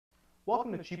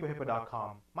Welcome to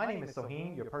CheapoHippo.com. My name is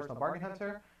Soheen, your personal bargain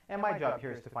hunter, and my job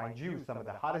here is to find you some of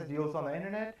the hottest deals on the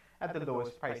internet at the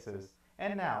lowest prices.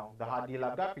 And now, the hot deal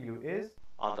I've got for you is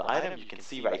On the item you can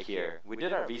see right here. We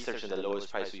did our research and the lowest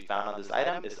price we found on this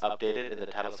item is updated in the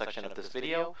title section of this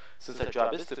video. Since our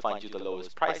job is to find you the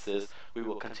lowest prices, we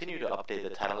will continue to update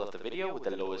the title of the video with the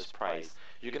lowest price.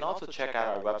 You can also check out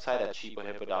our website at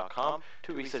CheapoHippo.com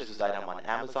to research this item on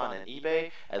Amazon and eBay,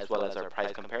 as well as our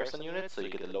price comparison unit so you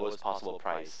get the lowest possible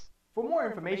price. For more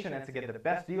information and to get the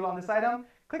best deal on this item,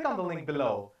 click on the link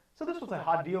below. So this was a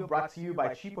hot deal brought to you by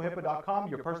CheapoHippo.com,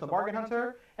 your personal bargain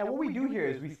hunter. And what we do here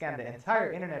is we scan the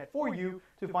entire internet for you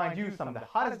to find you some of the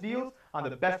hottest deals on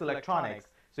the best electronics.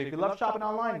 So if you love shopping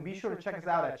online, be sure to check us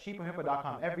out at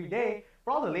CheapoHippo.com every day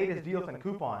for all the latest deals and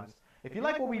coupons. If you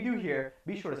like what we do here,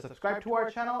 be sure to subscribe to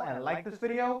our channel and like this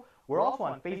video. We're also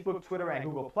on Facebook, Twitter, and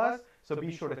Google+, so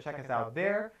be sure to check us out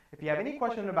there. If you have any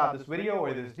questions about this video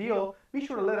or this deal, be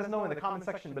sure to let us know in the comment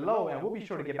section below, and we'll be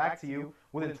sure to get back to you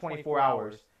within 24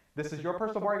 hours. This is your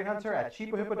personal bargain hunter at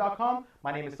CheapoHippo.com.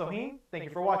 My name is Soheen. Thank you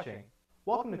for watching.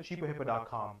 Welcome to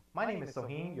CheapoHippo.com. My name is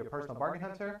Soheen, your personal bargain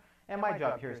hunter, and my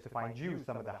job here is to find you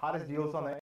some of the hottest deals on the